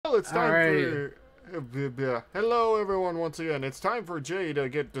it's time for... Hello, everyone, once again. It's time for Jay to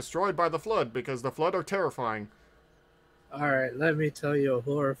get destroyed by the flood, because the flood are terrifying. Alright, let me tell you a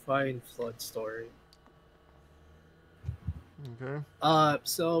horrifying flood story. Okay.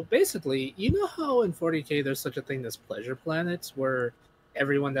 So basically, you know how in 40K there's such a thing as pleasure planets, where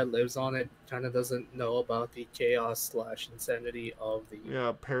everyone that lives on it kind of doesn't know about the chaos/insanity of the...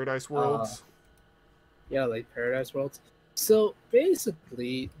 Yeah, Paradise Uh, Worlds. yeah, like Paradise Worlds. So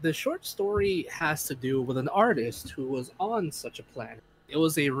basically, the short story has to do with an artist who was on such a planet. It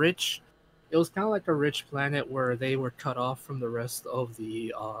was kind of like a rich planet where they were cut off from the rest of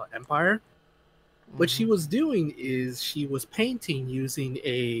the empire. What she was doing is she was painting using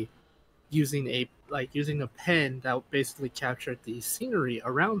a pen that basically captured the scenery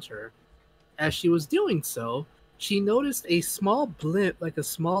around her. As she was doing so, she noticed a small blimp, like a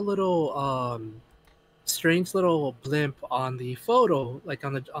small little strange little blimp on the photo, like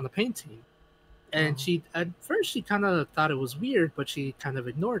on the painting. And she at first she kind of thought it was weird, but she kind of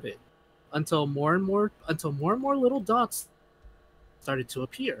ignored it until more and more little dots started to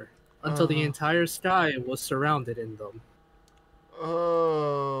appear until the entire sky was surrounded in them.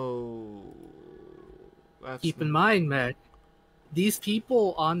 Oh. Keep in mind, Mac, these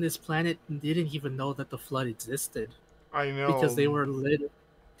people on this planet didn't even know that the flood existed. I know. Because they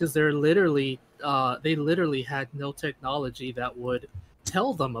literally had no technology that would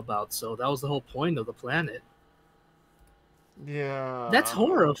tell them about, so that was the whole point of the planet. Yeah. That's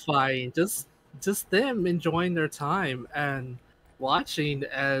horrifying. Just them enjoying their time and watching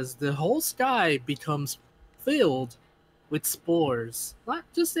as the whole sky becomes filled with spores. Not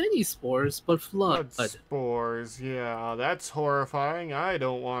just any spores, but flood. Spores, yeah, that's horrifying. I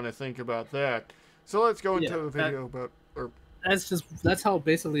don't want to think about that. So let's go into the video about... That's how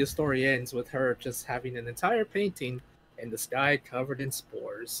basically the story ends, with her just having an entire painting in the sky covered in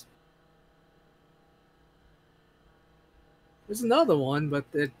spores. There's another one, but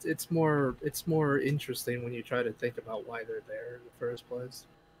it's more interesting when you try to think about why they're there in the first place.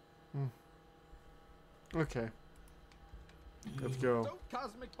 Okay. Let's go.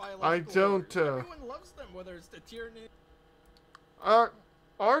 Cosmic I don't, Everyone loves them, whether it's the Tyranids.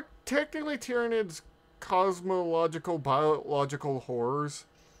 Are technically Tyranids cosmological, biological horrors?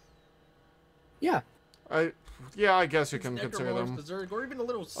 Yeah. I guess you can consider them. Berserk, or even the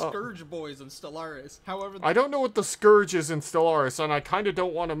little Scourge boys in Stellaris. However, I don't know what the Scourge is in Stellaris, and I kind of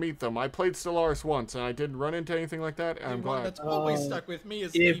don't want to meet them. I played Stellaris once, and I didn't run into anything like that, and I'm glad. That's always stuck with me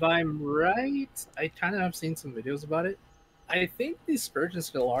is... If I'm right, I kind of have seen some videos about it. I think the Scourge and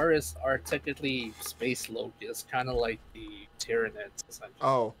Stellaris are technically space locusts, kind of like the Tyranids, essentially.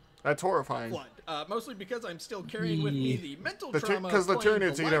 Oh, that's horrifying. Flood. Mostly because I'm still carrying with me the mental trauma because the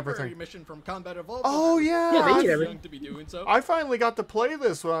Tyranids eat library everything. mission from Combat Evolved. Oh yeah, they eat everything. To be doing so. I finally got to play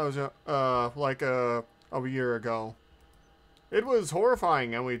this when I was like a year ago. It was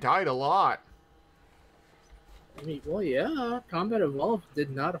horrifying, and we died a lot. I mean, well, yeah, Combat Evolved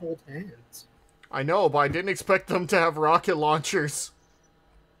did not hold hands. I know, but I didn't expect them to have rocket launchers.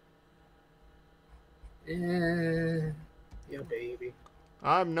 Yeah, baby.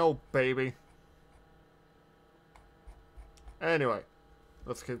 I'm no baby. Anyway,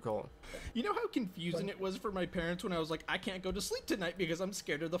 let's keep going. You know how confusing it was for my parents when I was like, I can't go to sleep tonight because I'm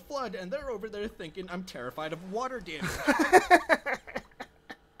scared of the flood, and they're over there thinking I'm terrified of water damage.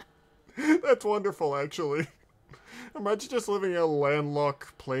 That's wonderful, actually. Imagine just living in a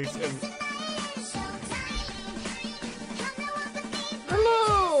landlocked place and...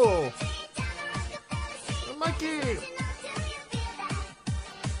 Hello! Mikey!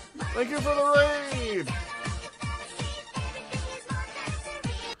 Thank you for the raid!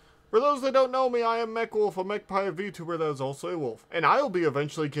 For those that don't know me, I am MechWolf, a MechPie VTuber that is also a wolf. And I'll be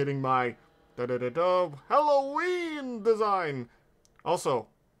eventually getting my Halloween design. Also,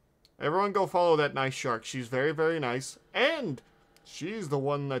 everyone go follow that nice shark. She's very, very nice. And she's the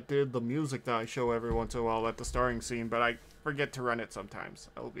one that did the music that I show every once in a while at the starring scene, but I forget to run it sometimes,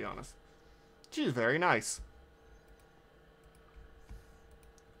 I will be honest. She's very nice.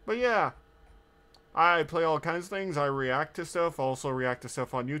 But yeah, I play all kinds of things. I react to stuff, also react to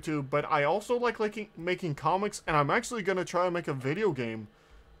stuff on YouTube, but I also like making comics, and I'm actually gonna try to make a video game.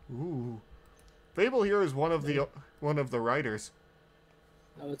 Ooh. Fable here is one of the writers.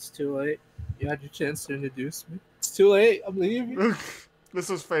 Oh, it's too late. You had your chance to introduce me. It's too late. I'm leaving. This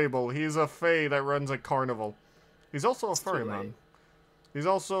is Fable. He's a fae that runs a carnival. He's also a furry man. He's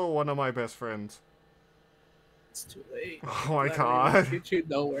also one of my best friends. It's too late. Oh my god. Get you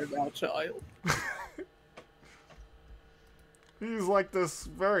nowhere now, child. He's like this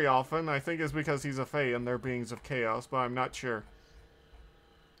very often. I think it's because he's a fae and they're beings of chaos, but I'm not sure.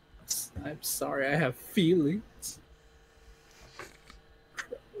 I'm sorry, I have feelings.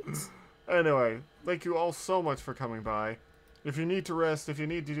 Anyway, thank you all so much for coming by. If you need to rest, if you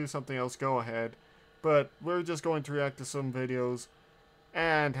need to do something else, go ahead. But we're just going to react to some videos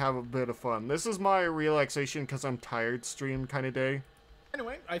and have a bit of fun. This is my relaxation because I'm tired stream kind of day.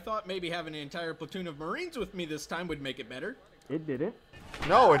 Anyway, I thought maybe having an entire platoon of Marines with me this time would make it better. It did it.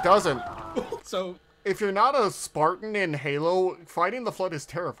 No, it doesn't. So, If you're not a Spartan in Halo, fighting the Flood is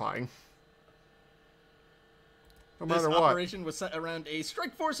terrifying. No this matter what. operation was set around a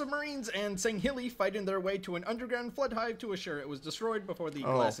strike force of Marines and Sanghili fighting their way to an underground flood hive to assure it was destroyed before the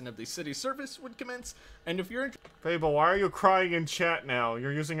glassing of the city's surface would commence. And if you're Fable, why are you crying in chat now?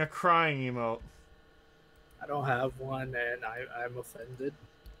 You're using a crying emote. I don't have one, and I'm offended.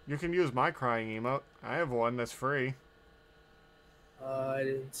 You can use my crying emote. I have one that's free. I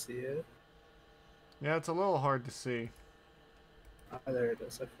didn't see it. Yeah, it's a little hard to see. There it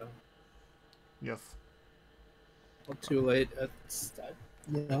is. I found. Yes. Well, too late.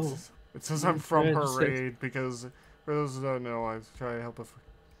 No. It says I'm from Yeah, her just says- raid because, for those who don't know, I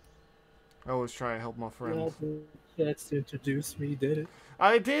always try to help my friends. That's to introduce me, did it?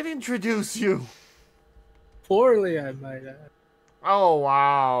 I did introduce you! Poorly, I might add. Oh,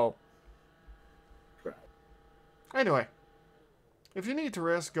 wow. Crap. Anyway, if you need to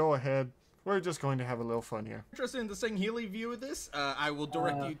rest, go ahead. We're just going to have a little fun here. interested in the Sanghili view of this, I will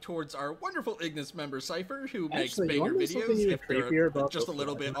direct you towards our wonderful Ignis member Cypher, who makes Actually, you banger wanna know something videos even if they're creepier about just a the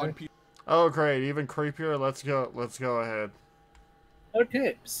little flood, bit on right? people. Oh, great. Even creepier. Let's go ahead.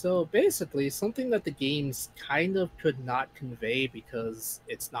 Okay, so basically, something that the games kind of could not convey because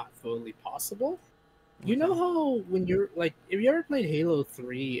it's not fully possible. You know how when you're like, if you ever played Halo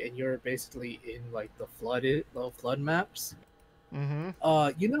 3 and you're basically in like the flood maps,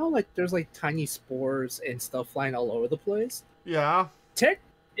 Mm-hmm. you know, like there's like tiny spores and stuff flying all over the place. Yeah.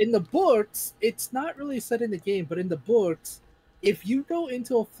 In the books, it's not really said in the game, but in the books, if you go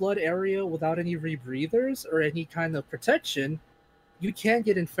into a flood area without any rebreathers or any kind of protection, you can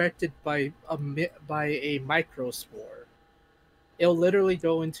get infected by a microspore. It'll literally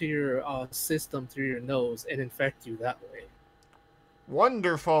go into your system through your nose and infect you that way.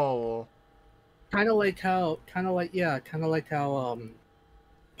 Wonderful. Kind of like how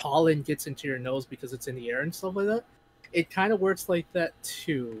pollen gets into your nose because it's in the air and stuff like that. It kind of works like that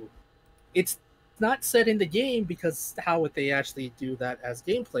too. It's not said in the game because how would they actually do that as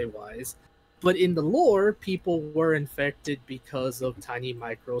gameplay wise? But in the lore, people were infected because of tiny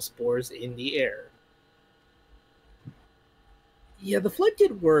microspores in the air. Yeah, the flood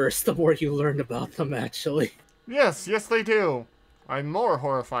get worse the more you learn about them, actually. Yes, they do. I'm more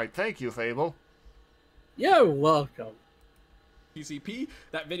horrified. Thank you, Fable. You're welcome. PCP.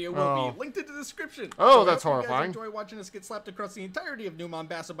 That video will be linked in the description. Oh, So that's I hope you guys horrifying. enjoy watching us get slapped across the entirety of New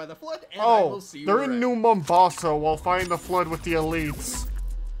Mombasa by the flood, and I will see you they're around. in New Mombasa while fighting the flood with the elites.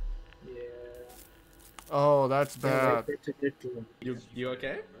 Yeah. Oh, that's bad. You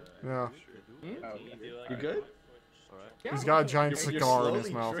okay? Yeah. You good? He's got a giant You're cigar in his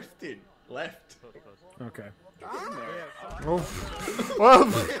slowly mouth. drifting left. Okay. Oh. Well,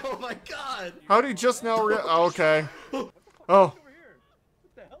 Oh my god! how did he just now okay. Oh.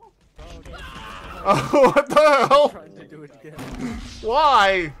 Oh, what the hell?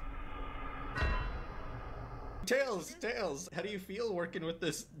 Why? Tails, how do you feel working with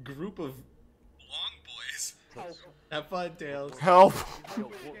this group of long boys? Have fun, Tails. Help.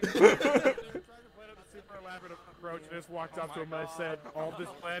 Super elaborate approach. I just walked up to him and I said, all this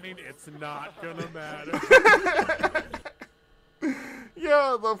planning, it's not gonna matter.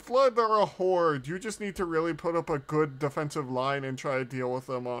 Yeah, the Flood are a horde. You just need to really put up a good defensive line and try to deal with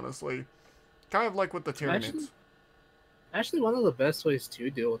them, honestly. Kind of like with the Tyranids. Actually, one of the best ways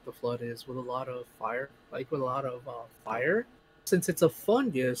to deal with the flood is with a lot of fire. Like with a lot of fire, since it's a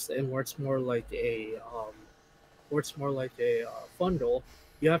fungus and works more like a fungal.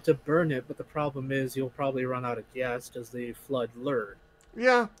 You have to burn it, but the problem is you'll probably run out of gas because the flood learn.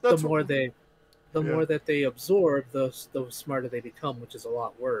 Yeah, that's The more that they absorb, the smarter they become, which is a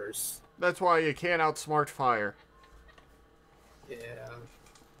lot worse. That's why you can't outsmart fire. Yeah.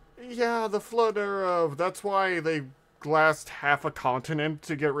 Yeah, the Flood are, that's why they glassed half a continent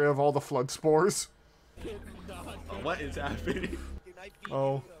to get rid of all the flood spores. What is happening?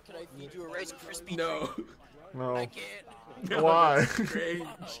 Oh. Can I feed you a Rice Krispie? No. No. I can't. No, Why? that's strange.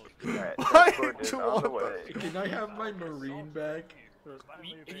 Why do you want that? Can I have my marine back?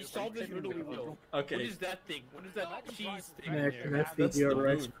 If you solve this riddle, we will. Okay. What is that thing? What is that cheese thing? Can I feed That's you a the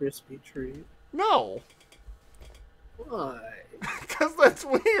Rice moon. Krispie treat? No. Why? Because that's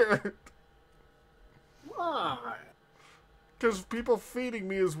weird. Why? Because people feeding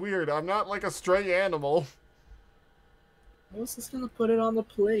me is weird. I'm not like a stray animal. I was just gonna put it on the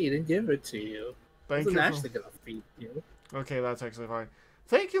plate and give it to you. I Thank wasn't you. actually gonna feed you. Okay, that's actually fine.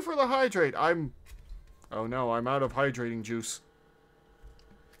 Thank you for the hydrate. Oh no, I'm out of hydrating juice.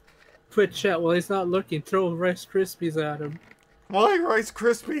 Quit chat while he's not looking. Throw Rice Krispies at him. Why Rice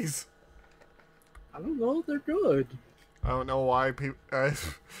Krispies? I don't know. They're good. I don't know why people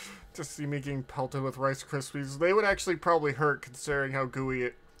just see me getting pelted with Rice Krispies. They would actually probably hurt considering how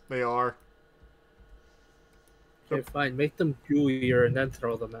gooey they are. Okay, fine. Make them gooier and then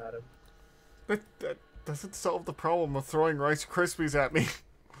throw them at him. That doesn't solve the problem of throwing Rice Krispies at me.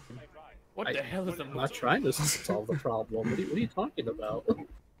 What the hell is a I'm not trying to solve the problem. What are you talking about?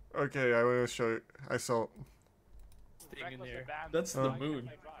 Okay, I want to show you. I saw. thing in there? That's the moon.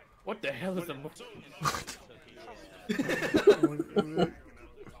 What the hell is a moon?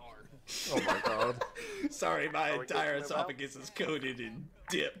 Oh my god. Sorry, my entire esophagus is coated in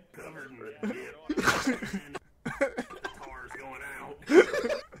dip.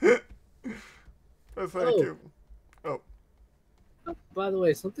 Thank you. Oh. By the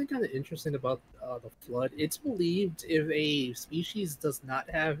way, something kind of interesting about the flood. It's believed if a species does not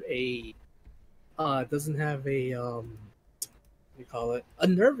have a we call it a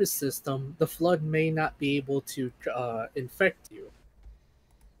nervous system, the flood may not be able to infect you.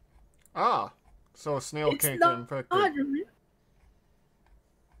 Ah. So a snail It's can't not- get infected.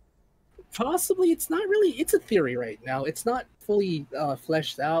 Possibly, it's not really. It's a theory right now. It's not fully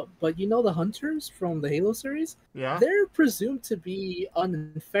fleshed out. But you know the hunters from the Halo series, Yeah? they're presumed to be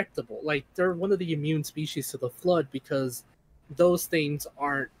uninfectable. Like they're one of the immune species to the flood because those things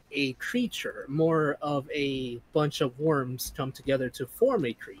aren't a creature, more of a bunch of worms come together to form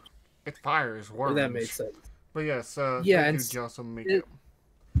a creature. It fires worms. If that makes sense. But yes, Yeah, thank and you, Jocelyn, it-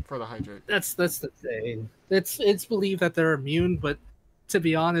 for the hydrate. That's the thing. It's believed that they're immune, but to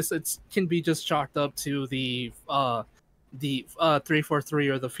be honest, it can be just chalked up to the 343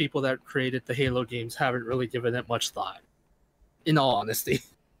 or the people that created the Halo games haven't really given it much thought. In all honesty.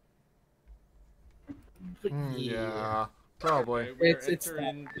 But Yeah, probably. Okay, we're It's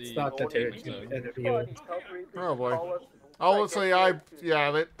entering not- it's the not that they're gaming zone. immune. Probably. Honestly,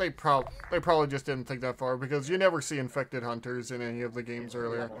 they probably just didn't think that far because you never see infected hunters in any of the games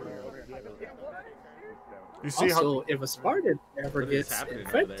earlier. You see Also, if a Spartan ever What is gets happening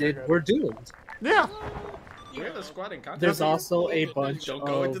over infected, there? we're doomed. Yeah. We have a squad in contact. There's also a bunch Don't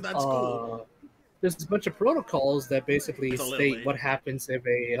go into that school. There's a bunch of protocols that basically It's a little state late. what happens if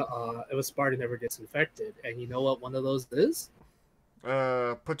a Spartan ever gets infected, and you know what one of those is?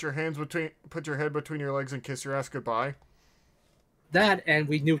 Put your head between your legs and kiss your ass goodbye. That, and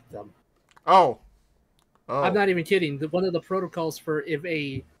we nuke them. Oh. I'm not even kidding. One of the protocols for if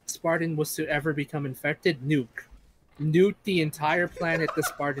a Spartan was to ever become infected, nuke the entire planet the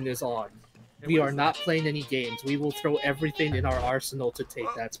Spartan is on. We are not playing any games. We will throw everything in our arsenal to take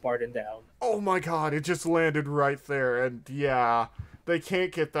that Spartan down. Oh my god, it just landed right there, and yeah, they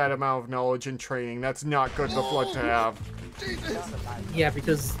can't get that amount of knowledge and training. That's not good for Flood to have. Yeah,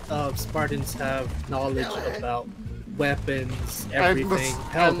 because Spartans have knowledge about weapons, everything.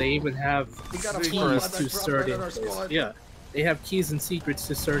 Hell, they even have got a keys flood to that's brought certain in our squad. Yeah, they have keys and secrets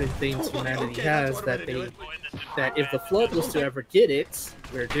to certain things humanity Okay, has that's one that way to do that if the flood was to ever get it,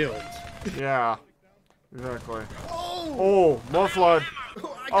 we're doomed. Yeah. Exactly. Oh! Oh, more Flood. I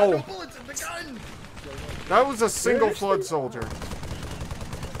got no Oh. bullets in the gun! That was a single Flood soldier.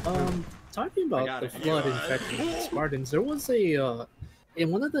 Talking I about got the it. flood Yeah. infecting Spartans, there was a in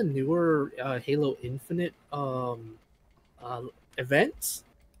one of the newer Halo Infinite events.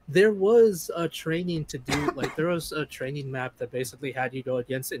 There was a training to do there was a training map that basically had you go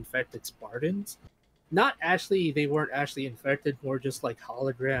against infected Spartans. Not actually, they weren't actually infected, more just like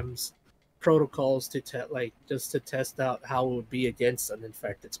holograms, protocols to just to test out how it would be against an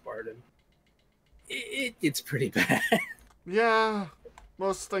infected Spartan. It's pretty bad. Yeah.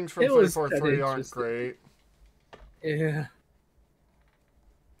 Most things from It was 343 kinda aren't interesting. great. Yeah.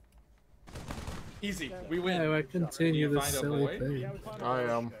 Easy, we win. How do I continue You this find a silly boy? thing? I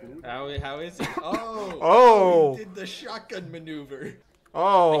am. How is it? Oh! Oh! He did the shotgun maneuver. I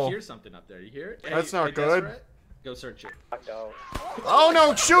Oh. hear something up there. You hear it? That's not good. Deseret, go search it. Oh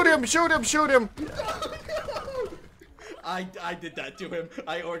no! Shoot him! Shoot him! Shoot him! I did that to him.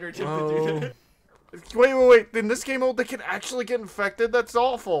 I ordered him to Oh. do that. Wait. In this game mode, they can actually get infected? That's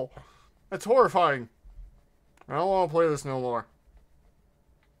awful. That's horrifying. I don't want to play this no more.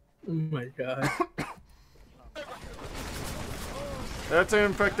 Oh my god. That's an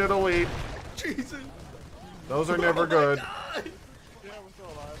infected elite. Jesus. Those are never good. God.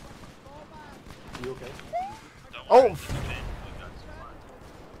 Oh!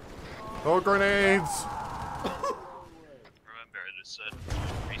 Throw grenades! Remember, it is said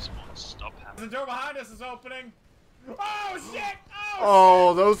respawns stop happening. The door behind us is opening. Oh shit!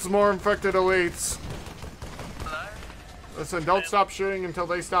 Oh, those more infected elites. Hello? Listen, don't stop shooting until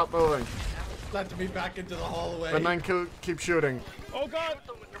they stop moving. Let me back into the hallway. And then keep shooting. Oh god!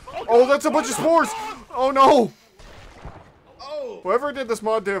 Oh, that's a bunch of spores! Oh no! Oh! Whoever did this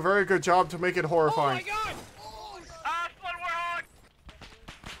mod did a very good job to make it horrifying. God!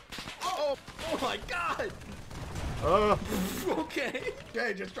 Oh! Oh my god! Okay.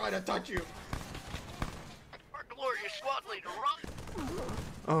 Jay, just trying to touch you. Our glorious SWAT leader, run!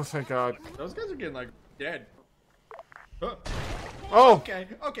 Oh, thank God. Those guys are getting like dead. Huh. Oh! Okay,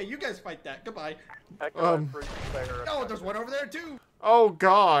 okay, you guys fight that. Goodbye. Um. Oh, there's one over there too. Oh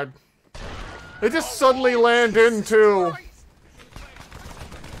God. They just suddenly land into.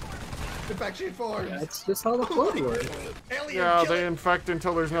 Infection forms. That's just how the flood works. Alien Yeah, killer. they infect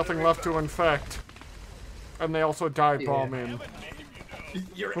until there's nothing left to infect. And they also dive bomb in.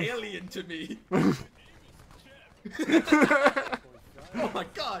 You're alien to me. Oh my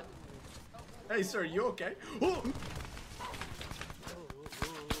god. Hey, sir, you okay? Oh.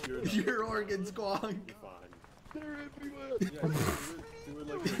 Your organs squonk.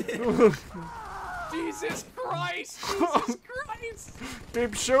 Jesus Christ! Jesus Christ!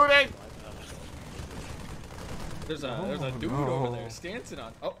 Keep shooting! There's a dude no. over there dancing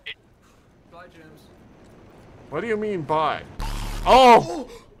on. Oh. Bye, James. What do you mean by? Oh! Oh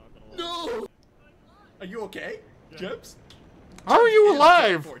no! Are you okay, James? How are you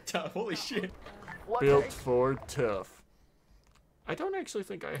alive? For tough. Holy shit. Built for tough. I don't actually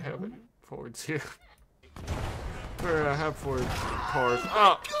think I have any Fords here. Or I have Ford cars.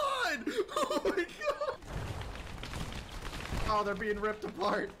 Oh! God! Oh my god! Oh, they're being ripped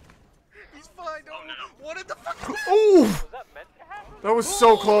apart. He's fine. Oh no! What in the fuck? Ooh! That was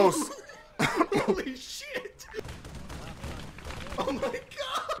so close. Holy shit! Oh my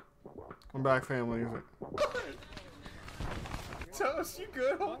god! I'm back, family. Toast, you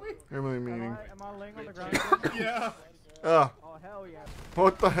good, homie? Family meeting. Am I laying on the ground? Yeah. Oh, Hell yeah.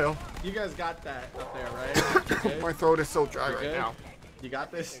 what the hell? You guys got that up there, right? Okay. My throat is so dry You right good? now. You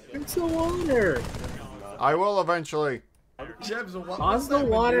got this? It's the water. I will eventually. Jebs, what Pause the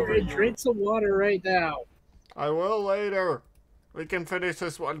water and drink some water right now. I will later. We can finish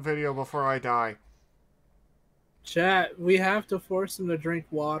this one video before I die. Chat, we have to force him to drink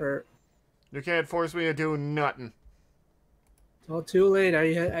water. You can't force me to do nothing. Oh, too late.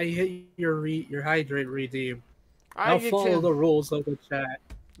 I hit your hydrate redeem. Now You follow can't- the rules of the chat.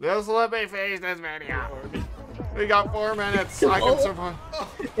 Just let me finish this video. We got 4 minutes. I can survive.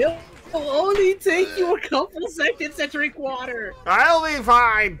 It'll only take you a couple seconds to drink water. I'll be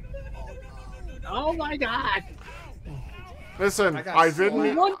fine. Oh my god. Listen, I got I I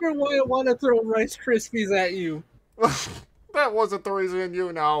didn't. wonder why I want to throw Rice Krispies at you. That wasn't the reason,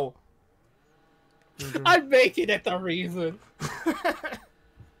 you know. I'm making it the reason.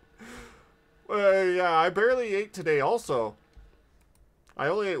 Yeah, I barely ate today also. I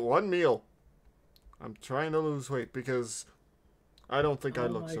only ate 1 meal. I'm trying to lose weight because I don't think I Oh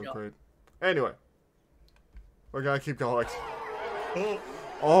look my so God. great. Anyway. We're gonna keep going.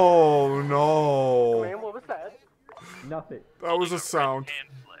 Oh no. What was that? Nothing. That was a sound. Hand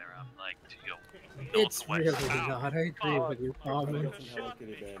flare up, like, to your It's northwest. really not. I agree with you, Tommy.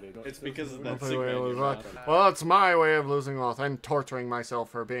 It's because of That's that the way I cigarette lose you weight. bought. Well, that's my way of losing weight and torturing myself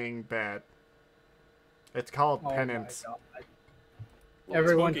for being bad. It's called Oh my penance. God.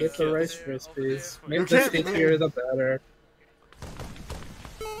 Everyone smoking get the Rice kills. Krispies. You Make the can't- stickier the better.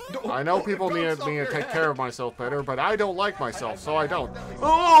 I know people Don't need stop me to your take head. care of myself better, but I don't like myself, so I don't.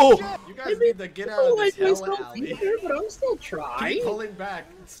 Oh! You guys need to get out of like this hell myself alley. either, but I'm still trying. Keep pulling back.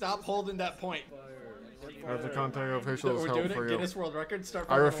 Stop holding that point. I have to contact officials We're help doing for it. you. Guinness World Record. Start.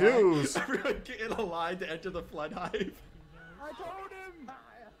 I following the line. refuse. Everyone get in a line to enter the flood hive. I told him!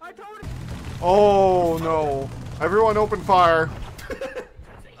 I told him! Oh no. Everyone open fire.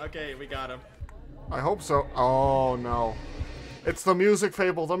 Okay, we got him. I hope so. Oh no. It's the music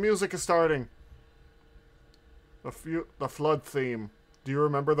fable. The music is starting. The flood theme. Do you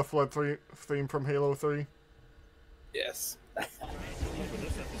remember the flood theme from Halo 3? Yes.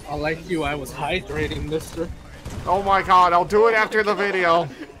 Unlike you, I was hydrating, mister. Oh my god, I'll do it after the video.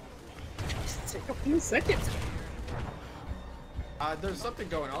 Just take a few seconds. There's something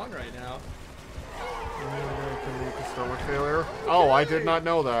going on right now. Stomach failure? Oh, I did not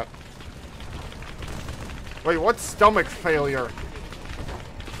know that. Wait, what's stomach failure?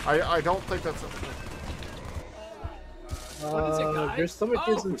 I don't think that's a... Your stomach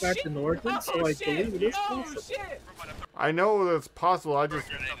is in fact an organ, so I believe it is possible. I know that's possible, I just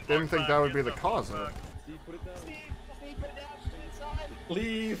didn't think that would be the cause of it.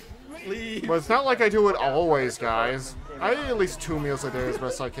 Leave. Leave. But it's not like I do it always, guys. I eat at least 2 meals a day as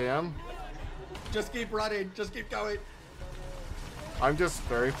best I can. Just keep running. Just keep going. I'm just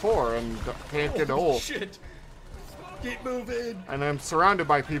very poor and can't get old. Shit. Keep moving. And I'm surrounded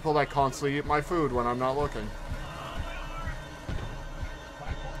by people that constantly eat my food when I'm not looking.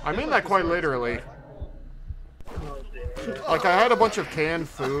 I mean that quite literally. Like, I had a bunch of canned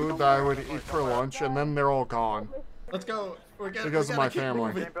food that I would eat for lunch, and then they're all gone. Let's go. Because of my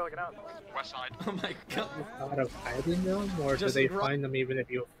family. West side. Oh my god. Out of hiding them, or do they find them even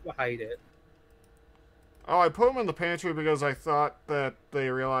if you hide it? Oh, I put them in the pantry because I thought that they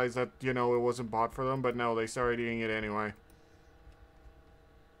realized that, you know, it wasn't bought for them, but no, they started eating it anyway.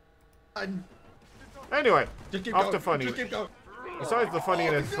 Anyway, Just keep off going. to funny. Just keep going. Besides the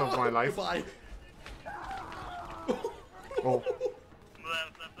funniness of my life. Goodbye. Oh.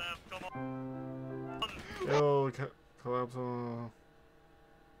 Come on. It'll collapse.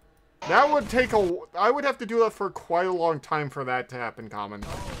 That would take a... I would have to do that for quite a long time for that to happen, Common.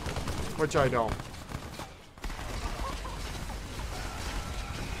 Which I don't.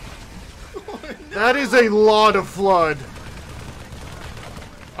 That is a lot of flood.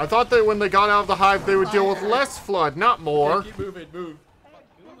 I thought that when they got out of the hive, they would deal with less flood, not more. Keep moving, move.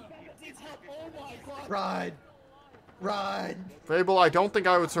 Ride. Ride. Fable, I don't think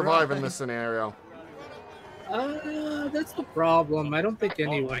I would survive in this scenario. That's the problem. I don't think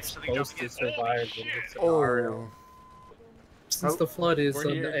anyone's supposed to survive in this scenario. Oh. Since the flood is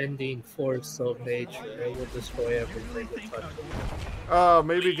an unending force of nature, it will destroy everything it touches.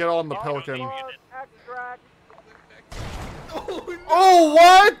 Maybe get on the Pelican. Oh, no. Oh,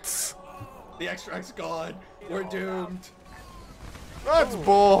 what? The extract's gone. We're doomed. That's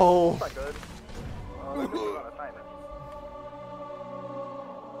bull.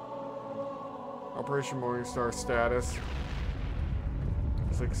 Operation Morningstar status.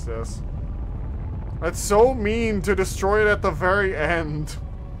 Success. That's so mean to destroy it at the very end.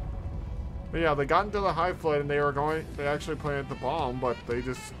 But yeah, they got into the high flood and they actually planted the bomb, but they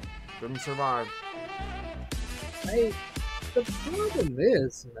just didn't survive. The problem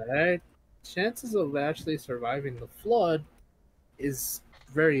is, that chances of actually surviving the flood is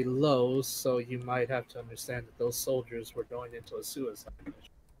very low, so you might have to understand that those soldiers were going into a suicide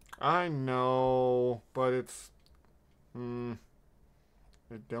mission. I know, but it's... it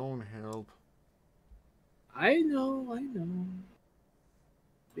don't help. I know.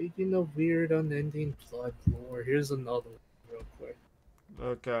 Speaking of weird unending flood lore, here's another one real quick.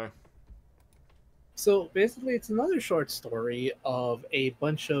 Okay. So basically it's another short story of a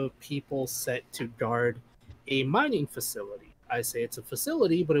bunch of people set to guard a mining facility. I say it's a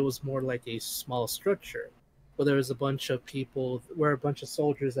facility, but it was more like a small structure. Where there was a bunch of people, where a bunch of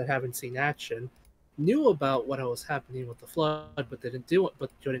soldiers that haven't seen action knew about what was happening with the flood, but couldn't deal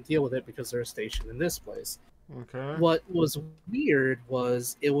with it because they're stationed in this place. Okay. What was weird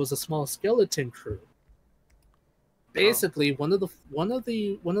was it was a small skeleton crew. Basically, one of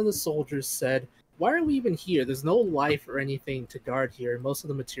the soldiers said, "Why are we even here? There's no life or anything to guard here. Most of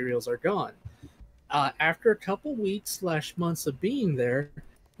the materials are gone." After a couple weeks / months of being there,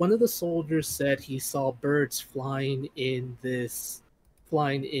 one of the soldiers said he saw birds flying in this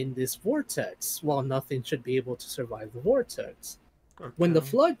vortex, while nothing should be able to survive the vortex. Okay. When the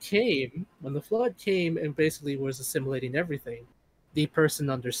flood came and basically was assimilating everything, the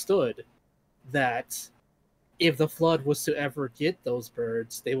person understood that if the flood was to ever get those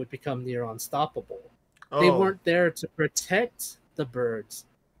birds, they would become near unstoppable. Oh. They weren't there to protect the birds.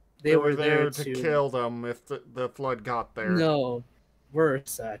 They were there to kill them if the flood got there. No,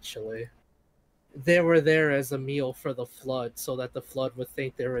 worse actually. They were there as a meal for the flood, so that the flood would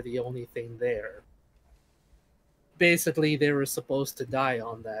think they were the only thing there. Basically, they were supposed to die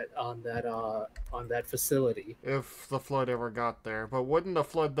on that facility. If the flood ever got there. But wouldn't the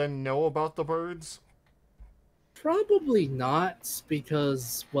flood then know about the birds? Probably not,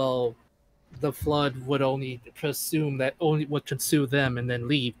 because, well, the flood would only presume that only would consume them and then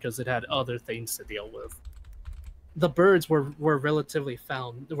leave because it had other things to deal with. The birds were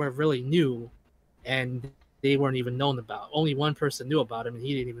really new, and they weren't even known about. Only one person knew about them, and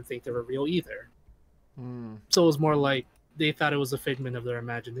he didn't even think they were real either. So it was more like they thought it was a figment of their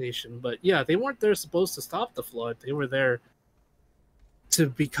imagination. But yeah, they weren't there supposed to stop the flood. They were there to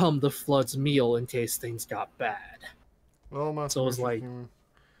become the flood's meal in case things got bad. Well, my so it was like,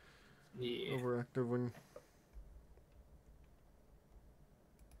 yeah. Overactive when.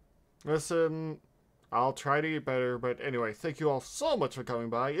 Listen, I'll try to get better, but anyway, thank you all so much for coming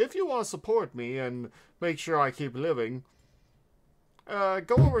by. If you want to support me and make sure I keep living, go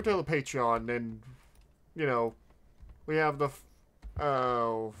over to the Patreon and, you know, we have the,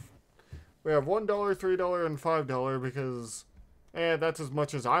 we have $1, $3, and $5 because, that's as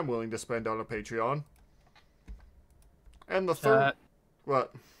much as I'm willing to spend on a Patreon. And the third,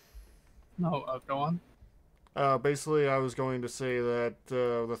 what? No, go on. Basically, I was going to say that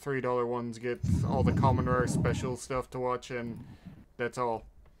the $3 ones get all the common rare special stuff to watch, and that's all.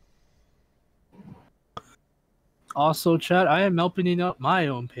 Also, chat, I am opening up my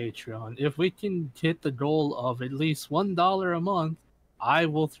own Patreon. If we can hit the goal of at least $1 a month, I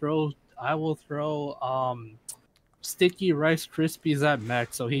will throw sticky Rice Krispies at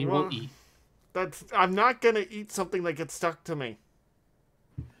Max so he will eat. I'm not gonna eat something that gets stuck to me.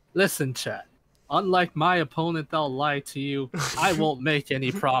 Listen, chat. Unlike my opponent that'll lie to you, I won't make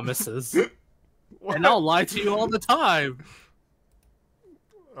any promises. And I'll lie to you all the time.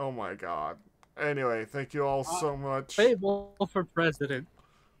 Oh my god. Anyway, thank you all so much. Fable for president.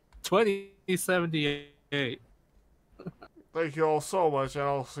 2078. Thank you all so much, and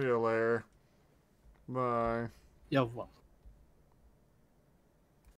I'll see you later. Bye. Yo,